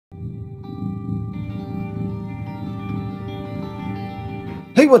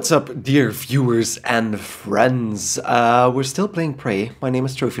Hey, what's up, dear viewers and friends? We're still playing Prey. My name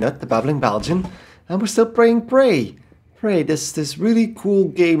is TrophyNut, the Babbling Belgian, and we're still playing Prey. Prey, this really cool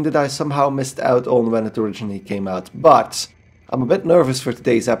game that I somehow missed out on when it originally came out. But I'm a bit nervous for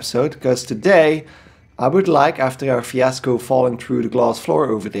today's episode, because today I would like, after our fiasco falling through the glass floor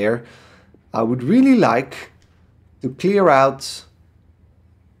over there, I would really like to clear out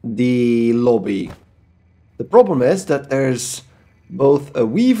the lobby. The problem is that there's both a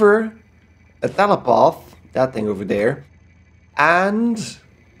Weaver, a Telepath, that thing over there, and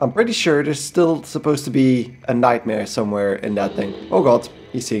I'm pretty sure there's still supposed to be a Nightmare somewhere in that thing. Oh god,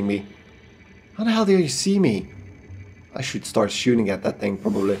 he's seeing me. How the hell do you see me? I should start shooting at that thing,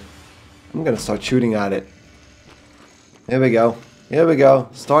 probably. I'm gonna start shooting at it. Here we go. Here we go.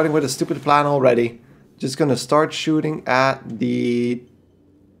 Starting with a stupid plan already. Just gonna start shooting at the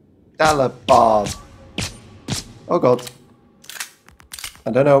Telepath. Oh god. I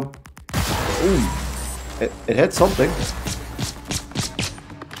don't know. Ooh. It hit something.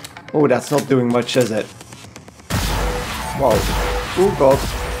 Oh, that's not doing much, is it? Whoa. Oh god.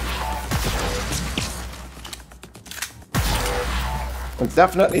 It's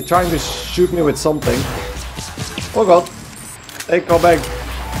definitely trying to shoot me with something. Oh god. They're coming.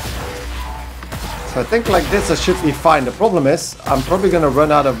 So I think like this I should be fine. The problem is, I'm probably gonna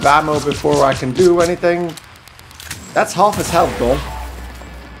run out of ammo before I can do anything. That's half his health gone.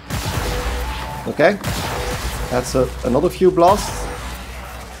 Okay, that's another few blasts.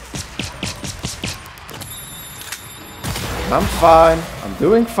 I'm fine. I'm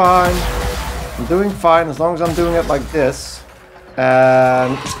doing fine. I'm doing fine as long as I'm doing it like this.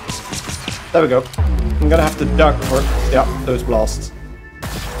 And there we go. I'm gonna have to duck for those blasts.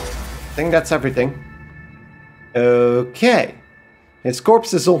 I think that's everything. Okay. His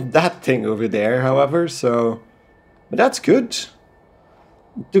corpse is on that thing over there, however, so... But that's good.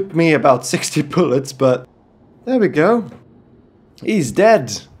 It took me about 60 bullets, but there we go. He's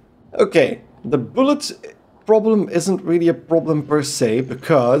dead. Okay, the bullet problem isn't really a problem per se,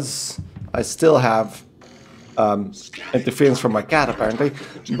 because I still have interference from my cat apparently,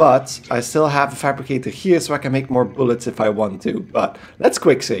 but I still have a fabricator here so I can make more bullets if I want to. But let's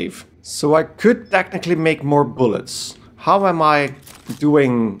quick save. So I could technically make more bullets. How am I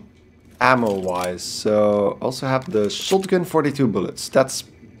doing ammo wise? So also have the shotgun, 42 bullets. That's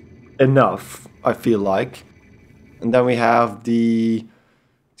enough, I feel like. And then we have the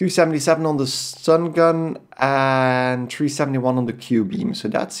 277 on the stun gun and 371 on the Q beam. So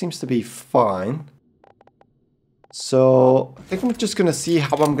that seems to be fine. So I think I'm just gonna see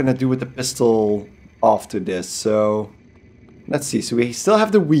how I'm gonna do with the pistol after this. So let's see. So we still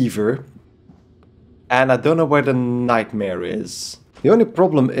have the Weaver, and I don't know where the Nightmare is. The only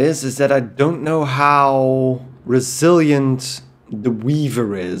problem is that I don't know how resilient the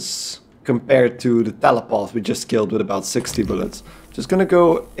Weaver is compared to the Telepath we just killed with about 60 bullets. Just gonna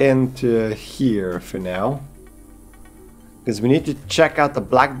go into here for now, because we need to check out the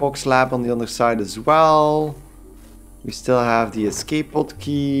black box lab on the other side as well. We still have the escape pod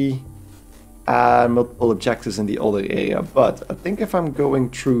key and multiple objectives in the other area, but I think if I'm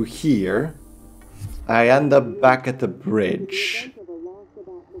going through here, I end up back at the bridge,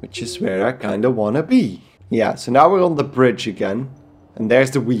 which is where I kind of want to be. Yeah, so now we're on the bridge again, and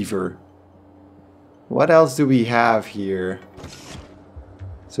there's the Weaver. What else do we have here?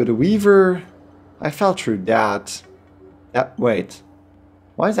 So the Weaver, I fell through that. Wait,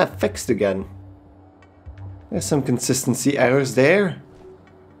 why is that fixed again? There's some consistency errors there.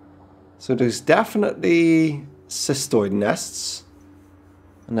 So there's definitely cystoid nests.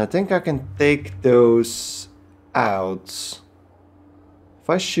 And I think I can take those out. If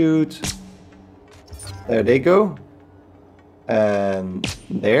I shoot... There they go. And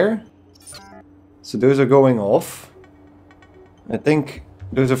there. So those are going off. I think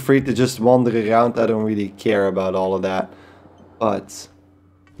those are free to just wander around. I don't really care about all of that. But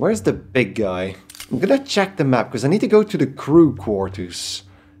where's the big guy? I'm gonna check the map because I need to go to the crew quarters.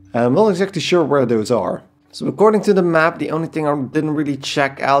 I'm not exactly sure where those are. So according to the map, the only thing I didn't really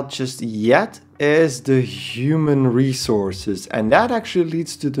check out just yet is the human resources. And that actually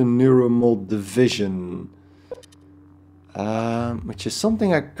leads to the neuromold division. Which is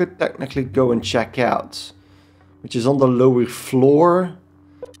something I could technically go and check out. Which is on the lower floor.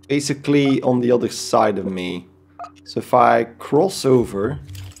 Basically on the other side of me. So if I cross over,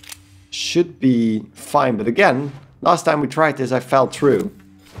 should be fine. But again, last time we tried this, I fell through.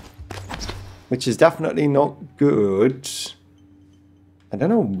 Which is definitely not good. I don't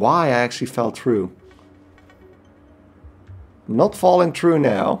know why I actually fell through. I'm not falling through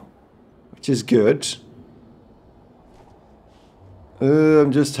now, which is good.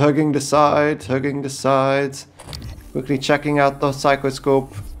 I'm just hugging the side, hugging the side. Quickly checking out the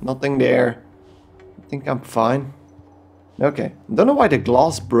psychoscope. Nothing there. I think I'm fine. Okay. Don't know why the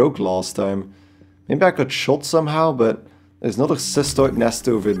glass broke last time. Maybe I got shot somehow, but there's another cystoid nest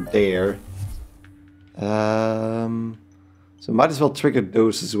over there. So might as well trigger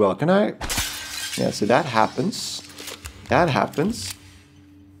those as well. Can I? Yeah, so that happens. That happens.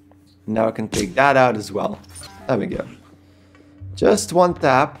 Now I can take that out as well. There we go. Just one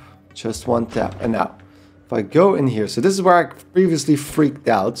tap. Just one tap. And now, if I go in here. So this is where I previously freaked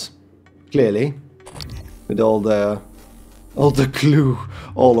out. Clearly. With all the glue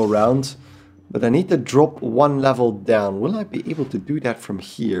all around. But I need to drop one level down. Will I be able to do that from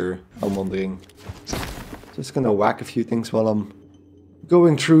here? I'm wondering. Just gonna whack a few things while I'm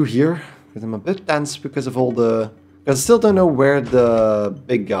going through here. Because I'm a bit tense because of all the... I still don't know where the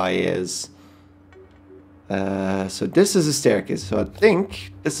big guy is. So this is a staircase. So I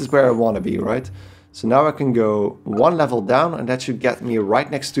think this is where I want to be, right? So now I can go one level down and that should get me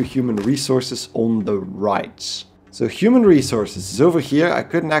right next to human resources on the right. So human resources is over here. I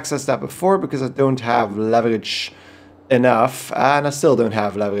couldn't access that before because I don't have leverage enough. And I still don't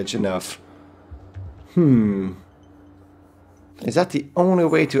have leverage enough. Is that the only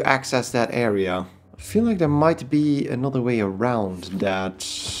way to access that area? I feel like there might be another way around that.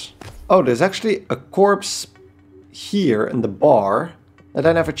 Oh, there's actually a corpse here in the bar that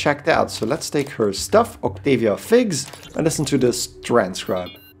I never checked out. So let's take her stuff, Octavia Figs, and listen to this transcribe.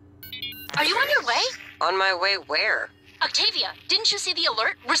 Are you on your way? On my way where? Octavia, didn't you see the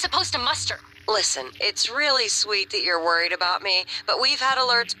alert? We're supposed to muster. Listen, it's really sweet that you're worried about me, but we've had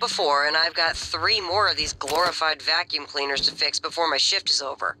alerts before, and I've got 3 more of these glorified vacuum cleaners to fix before my shift is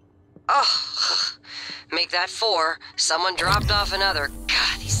over. Oh, make that 4. Someone dropped off another.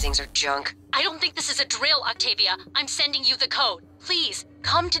 God, these things are junk. I don't think this is a drill, Octavia. I'm sending you the code. Please,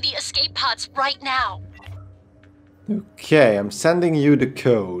 come to the escape pods right now. Okay, I'm sending you the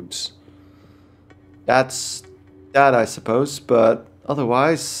codes. That's that, I suppose, but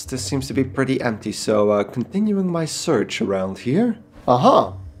otherwise, this seems to be pretty empty, so continuing my search around here.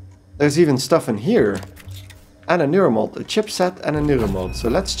 Aha! There's even stuff in here. And a neuromold, a chipset and a neuromold. So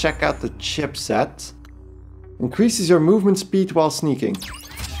let's check out the chipset. Increases your movement speed while sneaking.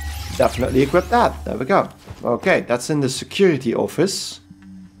 Definitely equip that. There we go. Okay, that's in the security office.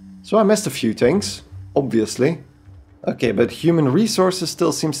 So I missed a few things, obviously. Okay, but human resources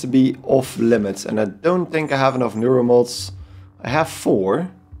still seems to be off limits. And I don't think I have enough neuromolds. I have 4.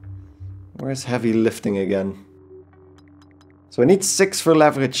 Where's heavy lifting again? So I need 6 for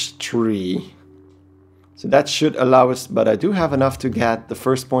leverage 3. So that should allow us, but I do have enough to get the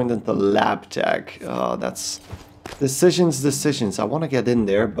first point into lab tech. Oh, that's decisions. I want to get in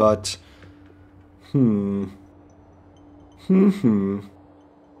there, but So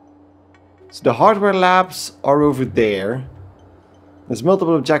the hardware labs are over there. There's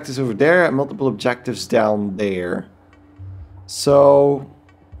multiple objectives over there and multiple objectives down there. So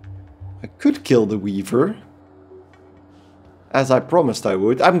I could kill the Weaver. As I promised I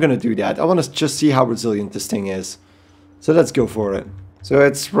would. I'm gonna do that. I want to just see how resilient this thing is. So let's go for it. So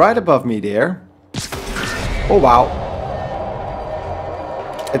it's right above me there. Oh wow.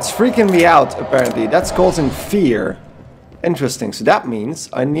 It's freaking me out apparently. That's causing fear. Interesting. So that means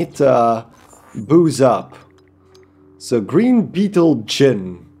I need to booze up. So green beetle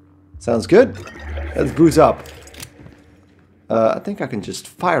gin. Sounds good. Let's booze up. I think I can just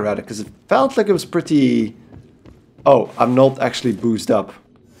fire at it because it felt like it was pretty... Oh, I'm not actually boozed up.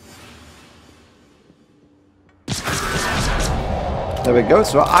 There we go.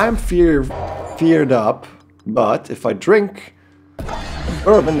 So I'm feared up. But if I drink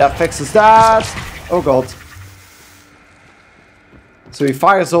bourbon, that fixes that. Oh god. So he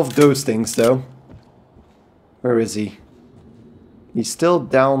fires off those things though. Where is he? He's still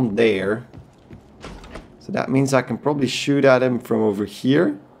down there. So that means I can probably shoot at him from over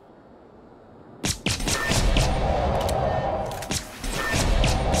here.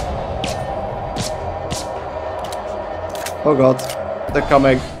 Oh god, they're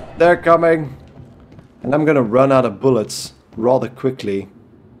coming. They're coming. And I'm gonna run out of bullets rather quickly.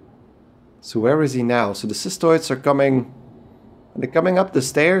 So where is he now? So the cystoids are coming. Are they coming up the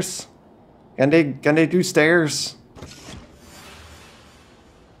stairs? Can they do stairs?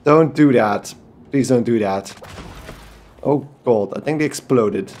 Don't do that. Please don't do that. Oh god, I think they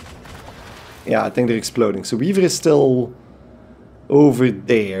exploded. Yeah, I think they're exploding. So Weaver is still over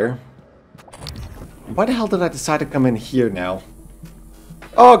there. Why the hell did I decide to come in here now?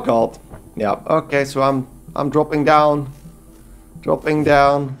 Oh god. Yeah, okay, so I'm dropping down. Dropping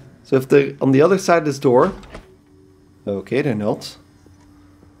down. So if they're on the other side of this door. Okay, they're not.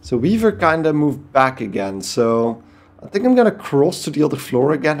 So Weaver kind of moved back again, so I think I'm gonna cross to the other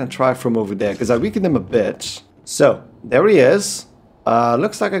floor again and try from over there, because I weakened him a bit. So, there he is.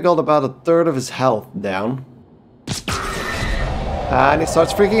 Looks like I got about a third of his health down. And he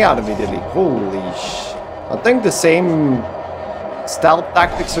starts freaking out immediately. Holy sh... I think the same stealth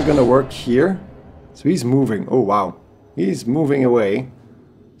tactics are gonna work here. So he's moving. Oh wow. He's moving away.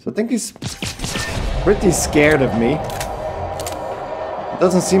 So I think he's pretty scared of me. It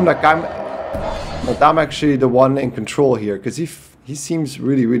doesn't seem like I'm actually the one in control here, because he seems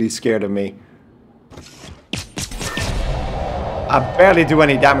really scared of me. I barely do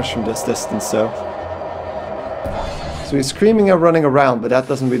any damage from this distance, though. So he's screaming and running around, but that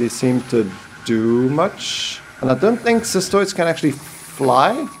doesn't really seem to do much. And I don't think cystoids can actually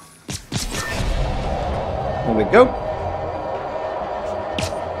fly. There we go.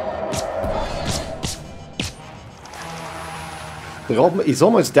 He's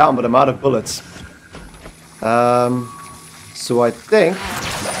almost down, but I'm out of bullets. So I think...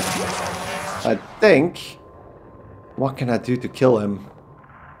 What can I do to kill him?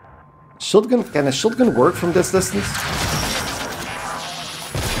 Shotgun? Can a shotgun work from this distance?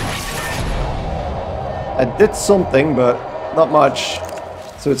 I did something, but not much.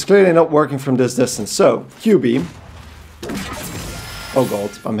 So it's clearly not working from this distance. So, Q-beam. Oh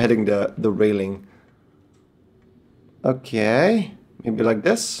god, I'm hitting the railing. Okay, maybe like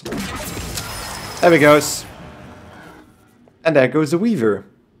this. There he goes. And there goes the Weaver.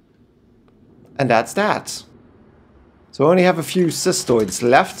 And that's that. So I only have a few cystoids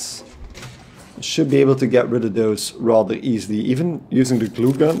left. I should be able to get rid of those rather easily, even using the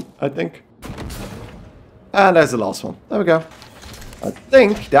glue gun, I think. And there's the last one. There we go. I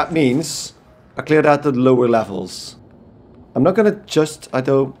think that means I cleared out the lower levels. I'm not gonna just...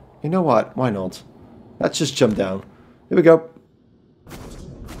 you know what? Why not? Let's just jump down. Here we go.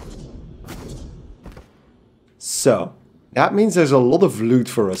 So, that means there's a lot of loot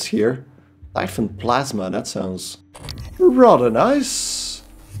for us here. Typhon plasma, that sounds rather nice.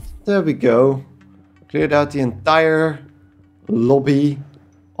 There we go. Cleared out the entire lobby.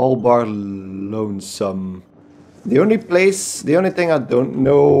 All bar lonesome. The only thing I don't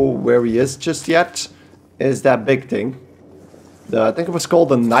know where he is just yet is that big thing. I think it was called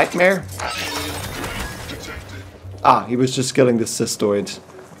the Nightmare. Ah, he was just killing the cystoid.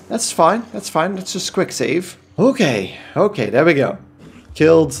 That's fine, let's just quick save. Okay, there we go.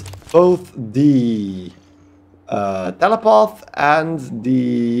 Killed both the telepath and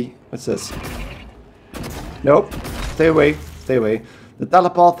the... What's this? Nope, stay away. The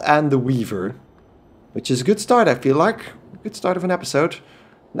telepath and the Weaver. Which is a good start, I feel like. Good start of an episode.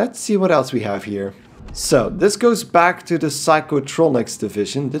 Let's see what else we have here. So, this goes back to the Psychotronics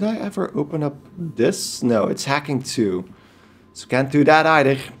division. Did I ever open up this? No, it's hacking too. So can't do that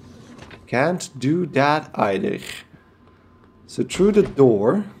either. So through the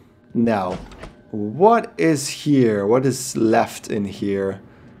door. Now, what is here? What is left in here?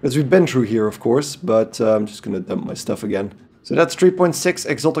 Because we've been through here, of course, but I'm just gonna dump my stuff again. So that's 3.6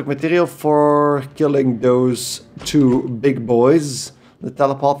 exotic material for killing those two big boys, the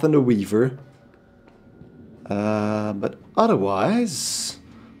telepath and the Weaver. But otherwise,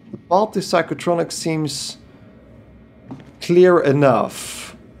 the path to Psychotronics seems clear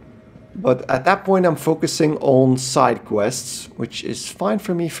enough. But at that point I'm focusing on side quests, which is fine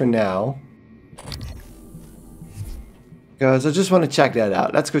for me for now. Because I just want to check that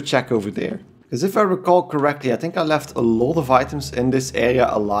out. Let's go check over there. Because if I recall correctly, I think I left a lot of items in this area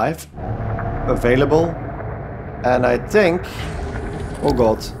alive. Available. And I think... Oh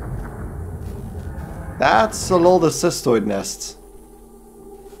god. That's a lot of cystoid nests.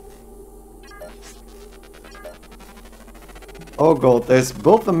 Oh god, there's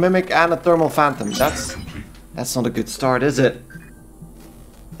both a mimic and a thermal phantom. That's not a good start, is it?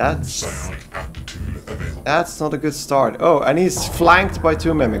 That's not a good start. Oh, and he's flanked by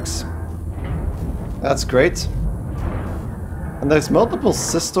two mimics. That's great. And there's multiple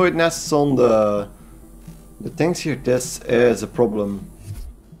cystoid nests on the things here. This is a problem.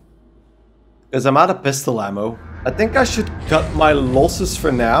 Because I'm out of pistol ammo. I think I should cut my losses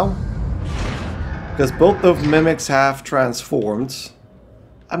for now. Because both of mimics have transformed.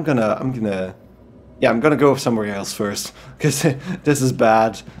 I'm gonna go somewhere else first. Because this is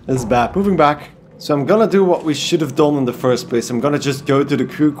bad. Moving back. So I'm gonna do what we should have done in the first place. I'm gonna just go to the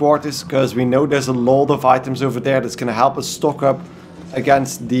crew quarters. Because we know there's a lot of items over there that's gonna help us stock up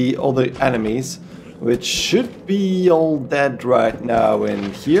against the other enemies. Which should be all dead right now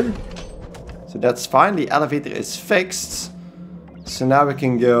in here. So that's fine. The elevator is fixed. So now we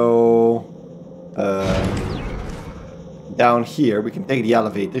can go... down here, we can take the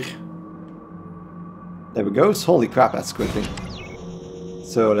elevator. There we go. Holy crap, that's quickly.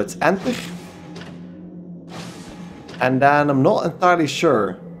 So let's enter. And then I'm not entirely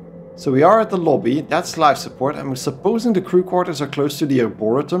sure. So we are at the lobby. That's life support. I'm supposing the crew quarters are close to the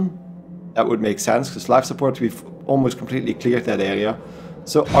Arboretum. That would make sense, because life support, we've almost completely cleared that area.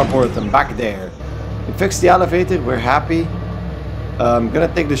 So Arboretum, back there. We fixed the elevator, we're happy. I'm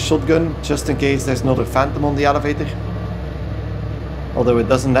gonna take the shotgun, just in case there's another phantom on the elevator. Although it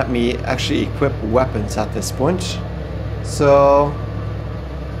doesn't let me actually equip weapons at this point. So...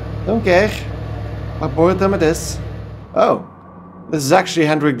 don't care. Arboretum it is. Oh. This is actually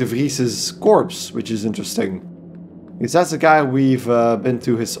Hendrik de Vries's corpse, which is interesting. Because that's a guy we've been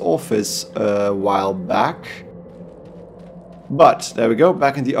to his office a while back. But, there we go,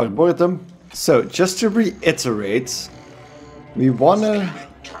 back in the Arboretum. So, just to reiterate, we wanna...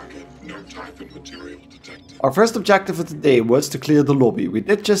 Our first objective of the day was to clear the lobby. We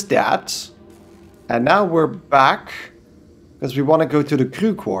did just that. And now we're back, because we want to go to the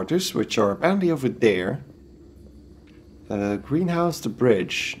crew quarters, which are apparently over there. The greenhouse, the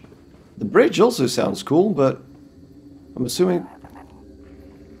bridge. The bridge also sounds cool, but I'm assuming...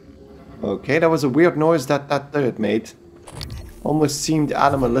 Okay, that was a weird noise that turret made. Almost seemed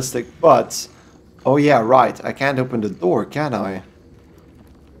animalistic, but... Oh yeah, right, I can't open the door, can I?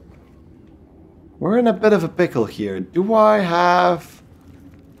 We're in a bit of a pickle here. Do I have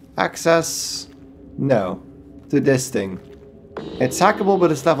access? No, to this thing. It's hackable,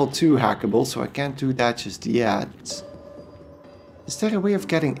 but it's level 2 hackable, so I can't do that just yet. Is there a way of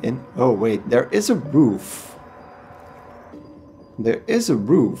getting in? Oh wait, there is a roof. There is a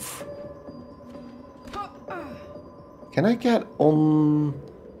roof. Can I get on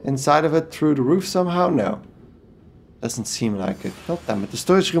inside of it through the roof somehow? No. Doesn't seem like it. God damn it. The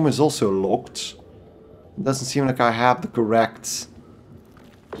storage room is also locked. It doesn't seem like I have the correct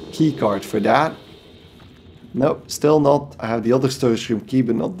keycard for that. Nope, still not. I have the other storage room key,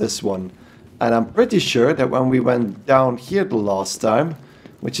 but not this one. And I'm pretty sure that when we went down here the last time,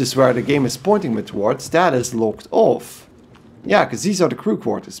 which is where the game is pointing me towards, that is locked off. Yeah, because these are the crew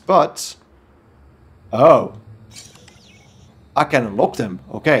quarters, but... Oh. I can unlock them.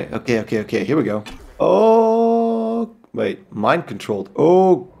 Okay, here we go. Oh... Wait, mind controlled.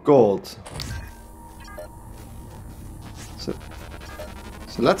 Oh, God. So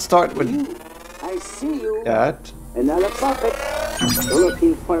let's start with... I see you. That. Another puppet.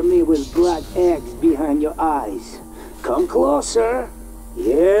 Looking for me with black eggs behind your eyes. Come closer.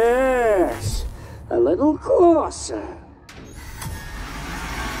 Yes. A little closer.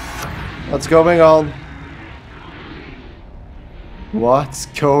 What's going on? What's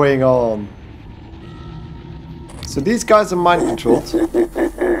going on? So these guys are mind controlled.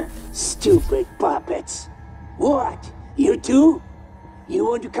 Stupid puppets. What? You two? You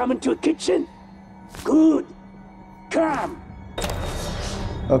want to come into a kitchen? Good. Come.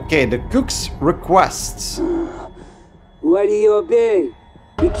 Okay, the cook's requests. Why do you obey?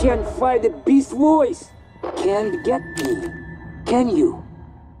 You can't fight the beast voice. Can't get me. Can you?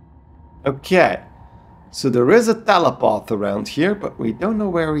 Okay. So there is a telepath around here, but we don't know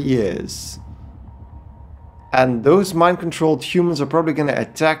where he is. And those mind-controlled humans are probably going to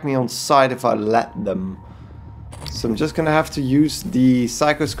attack me on sight if I let them. So I'm just going to have to use the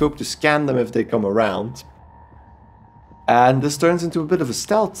psychoscope to scan them if they come around. And this turns into a bit of a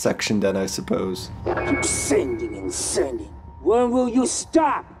stealth section then, I suppose. Keep sending and sending. When will you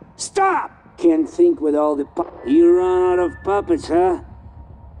stop? Stop! Can't think with all the You run out of puppets, huh?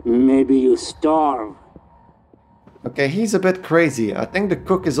 Maybe you starve. Okay, he's a bit crazy. I think the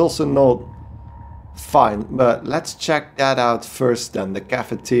cook is also not fine, but let's check that out first then, the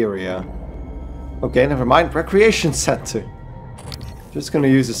cafeteria. Okay, never mind, recreation center. Just gonna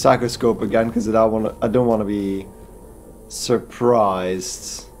use the psychoscope again because I don't want to be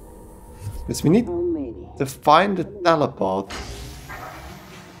surprised. Because we need to find the telepath.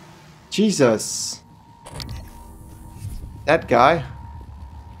 Jesus. That guy.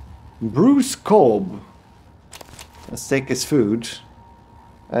 Bruce Kolb. Let's take his food.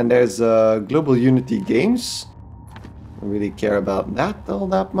 And there's Global Unity Games. Don't really care about that all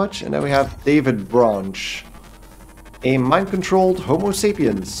that much. And then we have David Branch. A mind-controlled Homo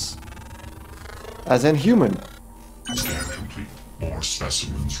sapiens. As in human. Scan complete. More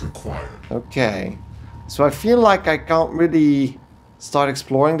specimens required. Okay. So I feel like I can't really start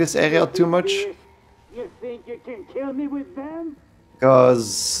exploring this area too much. You think you can kill me with them?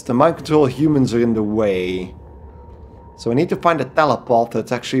 Because the mind-controlled humans are in the way. So I need to find a telepath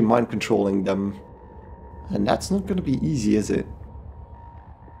that's actually mind-controlling them. And that's not going to be easy, is it?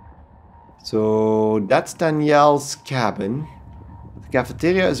 So that's Danielle's cabin. The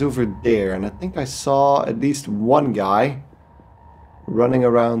cafeteria is over there, and I think I saw at least one guy running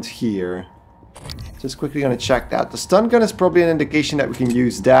around here. Just quickly gonna check that. The stun gun is probably an indication that we can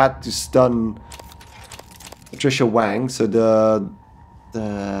use that to stun Patricia Wang, so the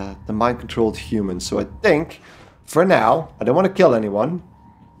mind-controlled human. So I think, for now, I don't want to kill anyone,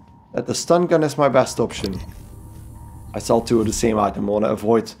 that the stun gun is my best option. I saw two of the same item. I want to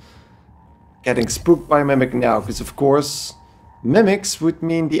avoid getting spooked by a mimic now, because of course, mimics would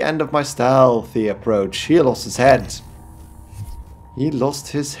mean the end of my stealthy approach. He lost his head. He lost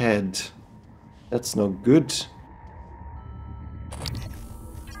his head. That's no good.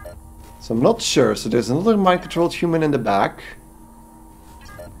 So I'm not sure. So there's another mind-controlled human in the back.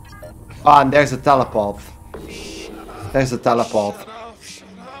 Ah, and there's a teleport. There's a teleport.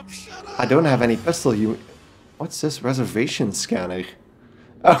 I don't have any pistol. What's this? Reservation scanner.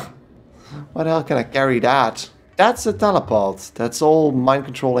 Oh, what the hell can I carry that? That's a teleport. That's all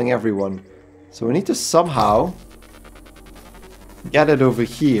mind-controlling everyone. So we need to somehow get it over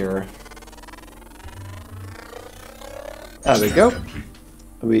here. There we go.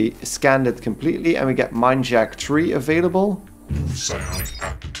 We scanned it completely and we get Mindjack 3 available. Psionic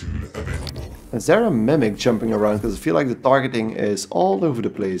aptitude available. Is there a mimic jumping around? Because I feel like the targeting is all over the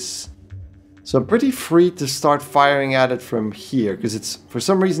place. So I'm pretty free to start firing at it from here, because it's for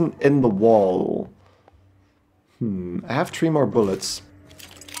some reason in the wall. I have 3 more bullets.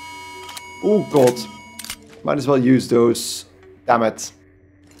 Oh god. Might as well use those. Damn it.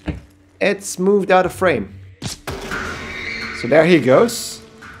 It's moved out of frame. So there he goes.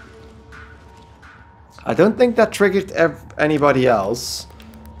 I don't think that triggered anybody else.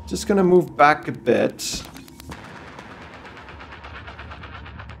 Just gonna move back a bit.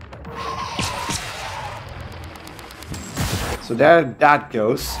 So there that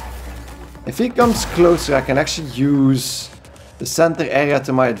goes. If he comes closer, I can actually use the center area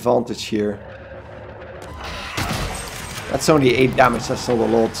to my advantage here. That's only 8 damage, that's not a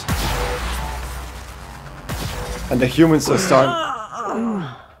lot. And the humans are starting...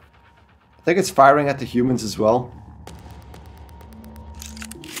 I think it's firing at the humans as well.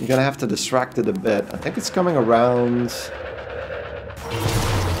 I'm gonna have to distract it a bit. I think it's coming around...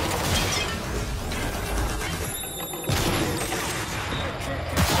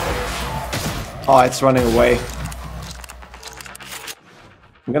 Oh, it's running away.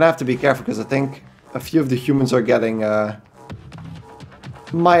 I'm gonna have to be careful because I think a few of the humans are getting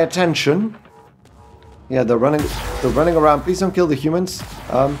my attention. Yeah, they're running around. Please don't kill the humans.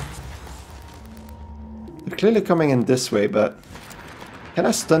 They're clearly coming in this way, but can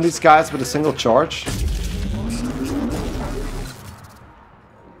I stun these guys with a single charge?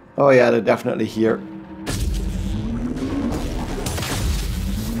 Oh yeah, they're definitely here.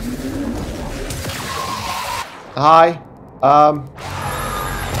 Hi.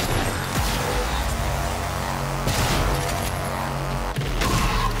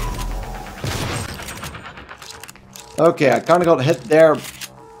 Okay, I kind of got hit there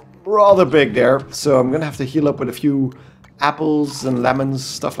rather big there, so I'm gonna have to heal up with a few apples and lemons,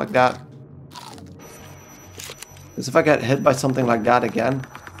 stuff like that. Because if I get hit by something like that again.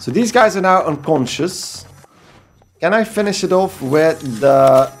 So these guys are now unconscious. Can I finish it off with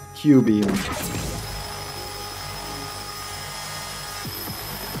the Q-beam?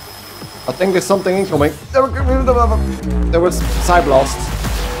 I think there's something incoming. There was Psyblast.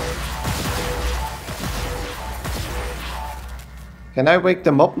 Can I wake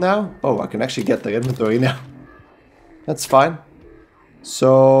them up now? Oh, I can actually get their inventory now. That's fine.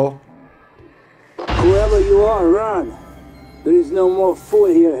 So... Whoever you are, run. There is no more fool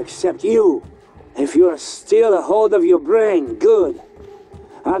here except you. If you are still a hold of your brain, good.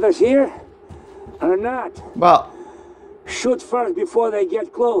 Others here? Are not. Well... Shoot first before they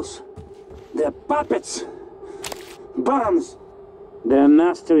get close. They're puppets. Bombs. Their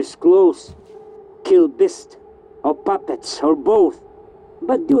master is close. Kill beast, or puppets, or both.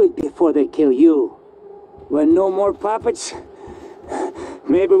 But do it before they kill you. When no more puppets,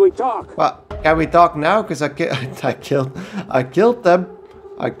 maybe we talk. Well, can we talk now? Because I killed them.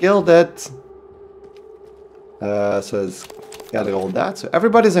 I killed it. So it's gather all that. So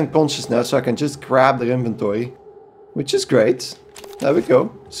everybody's unconscious now, so I can just grab their inventory. Which is great. There we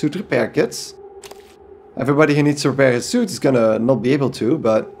go. Suit repair kits. Everybody who needs to repair his suit is gonna not be able to,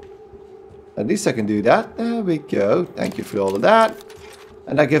 but at least I can do that. There we go. Thank you for all of that.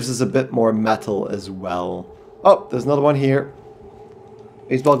 And that gives us a bit more metal as well. Oh, there's another one here.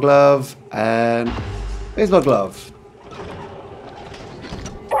 Baseball glove and baseball glove. I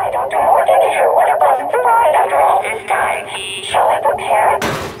don't know what it is or what it wasn't provide after all this time. Shall I prepare?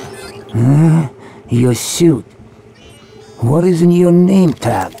 Your suit. What is in your name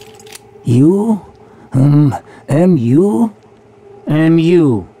tag? You? M.U.?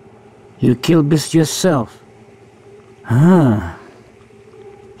 M.U. You killed Beast yourself. Ah.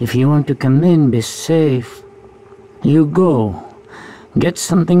 If you want to come in, be safe. You go. Get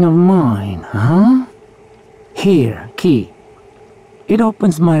something of mine, huh? Here, key. It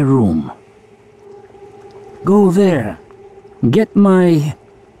opens my room. Go there. Get my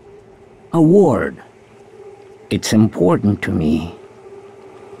award. It's important to me.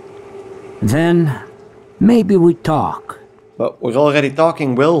 Then, maybe we talk. But we're already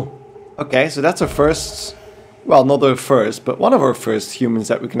talking, Will. Okay, so that's our first... Well, not our first, but one of our first humans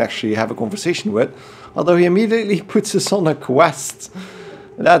that we can actually have a conversation with. Although he immediately puts us on a quest.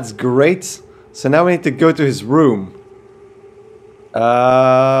 That's great. So now we need to go to his room.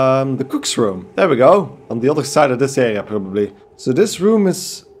 The cook's room. There we go. On the other side of this area, probably. So this room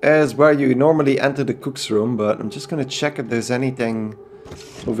is where you normally enter the cook's room, but I'm just gonna check if there's anything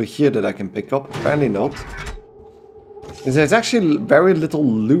over here that I can pick up. Apparently not. Because there's actually very little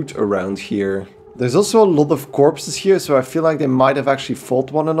loot around here. There's also a lot of corpses here, so I feel like they might have actually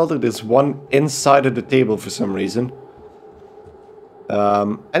fought one another. There's one inside of the table for some reason.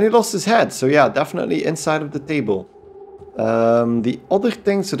 And he lost his head, so yeah, definitely inside of the table. The other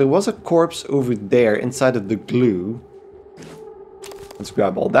thing, so there was a corpse over there inside of the glue. Let's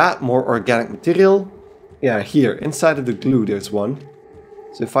grab all that, more organic material. Yeah, here, inside of the glue there's one.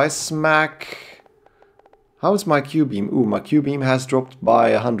 So if I smack... How is my Q-beam? Ooh, my Q-beam has dropped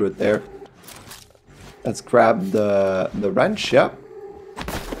by 100 there. Let's grab the wrench, yeah.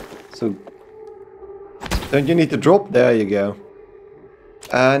 So, don't you need to drop? There you go.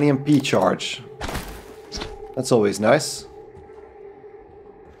 An EMP charge. That's always nice.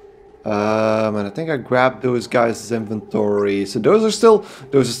 And I think I grabbed those guys' inventory. So those are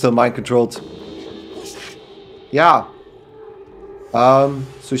still mind controlled. Yeah.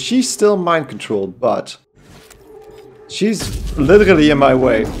 So she's still mind controlled, but she's literally in my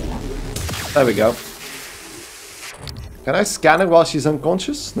way. There we go. Can I scan her while she's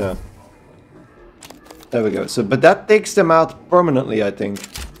unconscious? No. There we go. So, but that takes them out permanently, I think.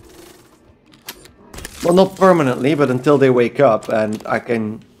 Well, not permanently, but until they wake up, and I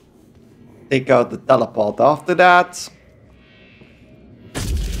can take out the teleport after that.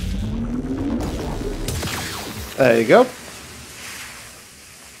 There you go.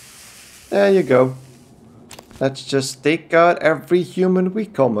 There you go. Let's just take out every human we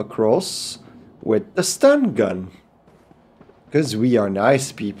come across with the stun gun. Because we are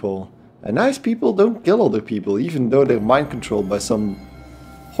nice people. And nice people don't kill other people, even though they're mind controlled by some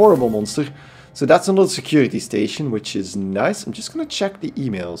horrible monster. So that's another security station, which is nice. I'm just gonna check the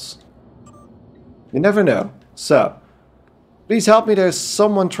emails. You never know. So, please help me, there's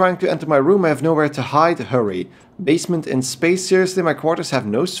someone trying to enter my room. I have nowhere to hide. Hurry. Basement in space. Seriously, my quarters have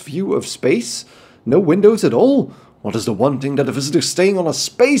no view of space? No windows at all? What is the one thing that a visitor staying on a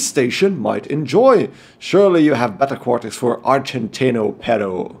space station might enjoy? Surely you have better quarters for Argentino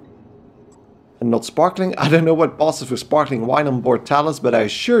Pero. And not sparkling? I don't know what passes for sparkling wine on board Talus, but I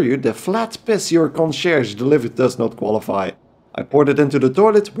assure you the flat piss your concierge delivered does not qualify. I poured it into the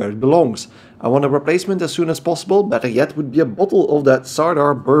toilet where it belongs. I want a replacement as soon as possible. Better yet would be a bottle of that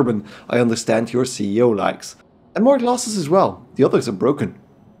Sardar bourbon I understand your CEO likes. And more glasses as well. The others are broken.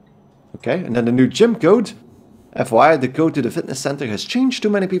 Okay, and then the new gym code. FYI, the code to the fitness center has changed. Too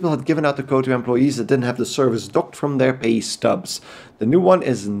many people had given out the code to employees that didn't have the service docked from their pay stubs. The new one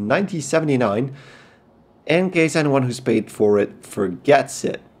is 9079, in case anyone who's paid for it forgets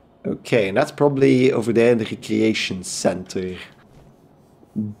it. Okay, and that's probably over there in the recreation center.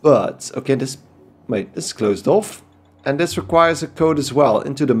 But, okay, this is closed off. And this requires a code as well,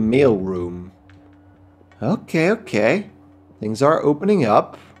 into the mail room. Okay. Things are opening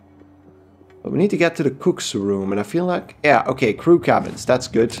up. But we need to get to the cook's room, and I feel like... Yeah, okay, crew cabins. That's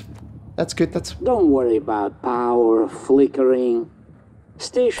good. That's good, that's... Don't worry about power flickering.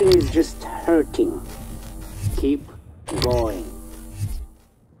 Station is just hurting. Keep going.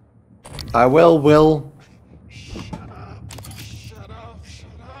 I will.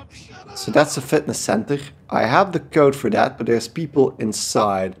 So that's the fitness center. I have the code for that, but there's people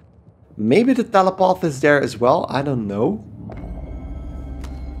inside. Maybe the telepath is there as well, I don't know.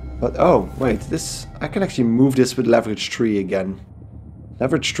 But oh, wait, this... I can actually move this with leverage 3 again.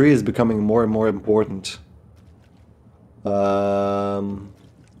 Leverage 3 is becoming more and more important. No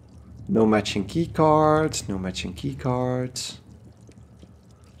matching key cards, no matching key cards.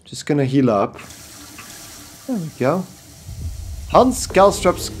 Just gonna heal up. There we go. Hans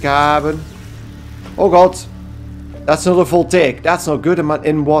Kelstrup's cabin. Oh god. That's not a full take. That's not good. I'm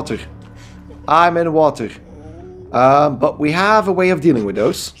in water. I'm in water. But we have a way of dealing with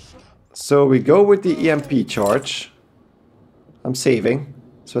those. So we go with the EMP charge. I'm saving.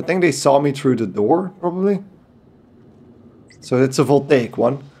 So I think they saw me through the door, probably. So it's a voltaic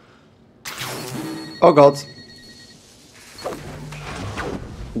one. Oh god.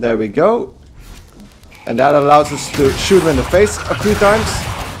 There we go. And that allows us to shoot him in the face a few times.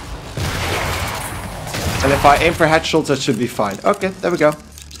 And if I aim for headshots, that should be fine. Okay, there we go.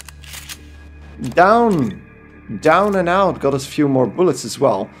 Down. Down and out. Got us a few more bullets as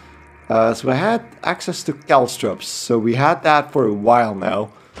well. So I had access to calstrops. So we had that for a while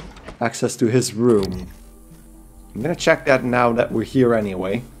now. Access to his room. I'm gonna check that now that we're here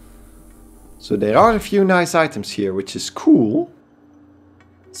anyway. So there are a few nice items here, which is cool.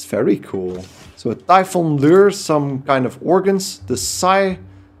 It's very cool. So a Typhon lure, some kind of organs. The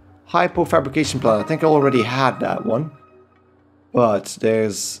Hypo fabrication plant. I think I already had that one. But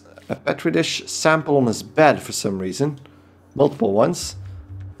there's a Petri dish sample on his bed for some reason. Multiple ones.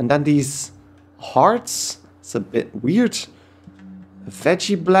 And then these hearts. It's a bit weird. A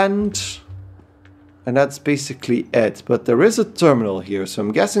veggie blend. And that's basically it. But there is a terminal here. So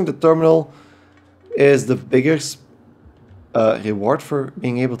I'm guessing the terminal is the biggest reward for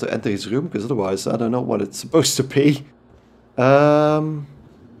being able to enter his room. Because otherwise I don't know what it's supposed to be.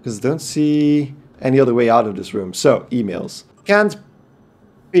 Because I don't see any other way out of this room. So, emails. Canned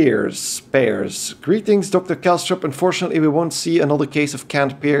pears. Greetings, Dr. Kelstrup. Unfortunately, we won't see another case of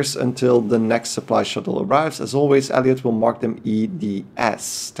canned pears until the next supply shuttle arrives. As always, Elliot will mark them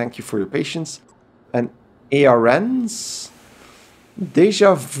EDS. Thank you for your patience. And ARNs.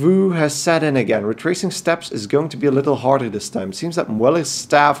 Deja vu has set in again. Retracing steps is going to be a little harder this time. Seems that Mueller's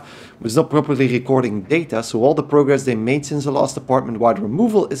staff was not properly recording data, so all the progress they made since the last department-wide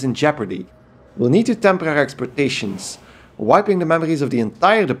removal is in jeopardy. We'll need to temper our expectations. Wiping the memories of the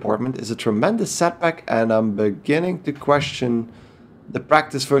entire department is a tremendous setback, and I'm beginning to question the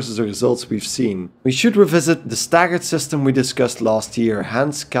practice versus the results we've seen. We should revisit the staggered system we discussed last year,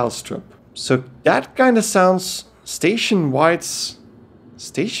 Hans Kalstrup. So that kind of sounds station-wide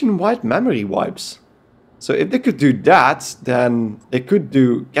memory wipes. So if they could do that, then they could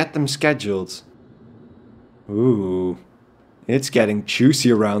do get them scheduled. Ooh. It's getting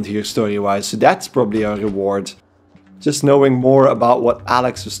juicy around here story-wise, so that's probably a reward. Just knowing more about what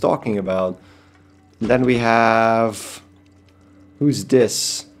Alex was talking about. And then we have... Who's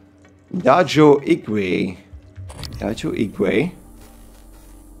this? Dajo Igwe. Dajo Igwe.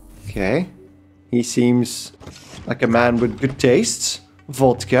 Okay. He seems like a man with good tastes.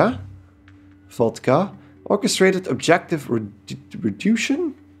 Vodka. Orchestrated objective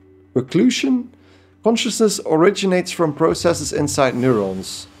reclusion. Consciousness originates from processes inside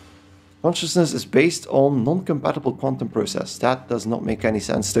neurons. Consciousness is based on non-compatible quantum process. That does not make any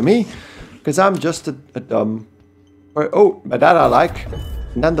sense to me, because I'm just a dumb... Oh, but that I like.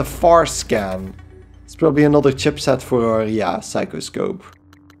 And then the FAR scan. It's probably another chipset for our, psychoscope.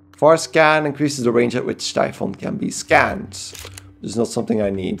 FAR scan increases the range at which Typhon can be scanned. This is not something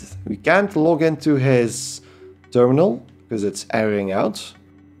I need. We can't log into his terminal, because it's airing out.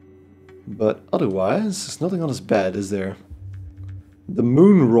 But otherwise, there's nothing on his bed, is there? The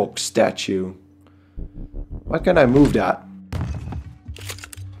moon rock statue. Why can't I move that?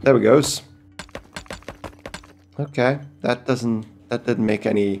 There we goes. Okay, that didn't make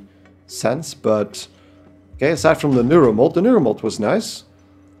any sense, but... Okay, aside from the neuromold was nice.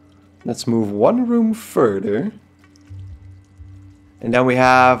 Let's move one room further. And then we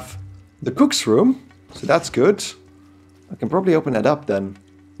have the cook's room, so that's good. I can probably open that up then.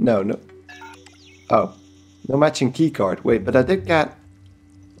 No. Oh, no matching keycard. Wait, but I did get...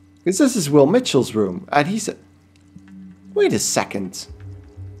 Because this is Will Mitchell's room, and he said... Wait a second.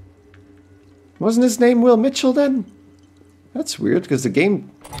 Wasn't his name Will Mitchell then? That's weird, because the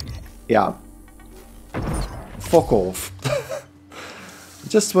game... Yeah. Fuck off.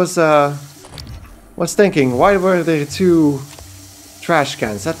 Just was thinking, why were there two trash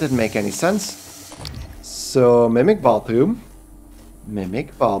cans? That didn't make any sense. So, mimic bathroom.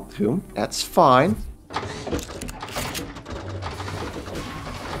 That's fine.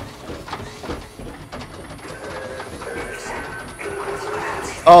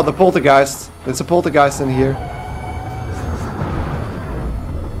 Oh, the poltergeist. There's a poltergeist in here.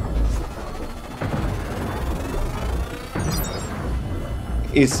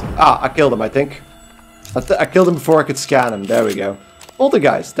 I killed him, I think. I killed him before I could scan him. There we go.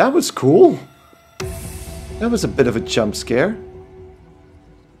 Poltergeist. That was cool. That was a bit of a jump scare.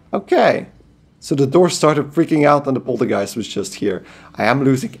 Okay. So the door started freaking out and the poltergeist was just here. I am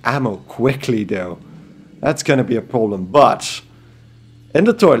losing ammo quickly though. That's gonna be a problem, but... in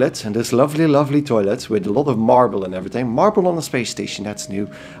the toilet, in this lovely, lovely toilet with a lot of marble and everything. Marble on the space station, that's new.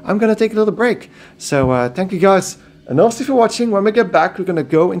 I'm gonna take a little break. So thank you guys enormously for watching. When we get back, we're gonna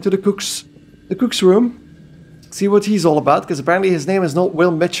go into the cook's room, see what he's all about, because apparently his name is not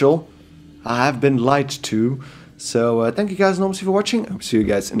Will Mitchell. I have been lied to. So thank you guys enormously for watching. I'll see you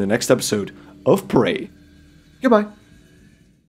guys in the next episode of Prey. Goodbye.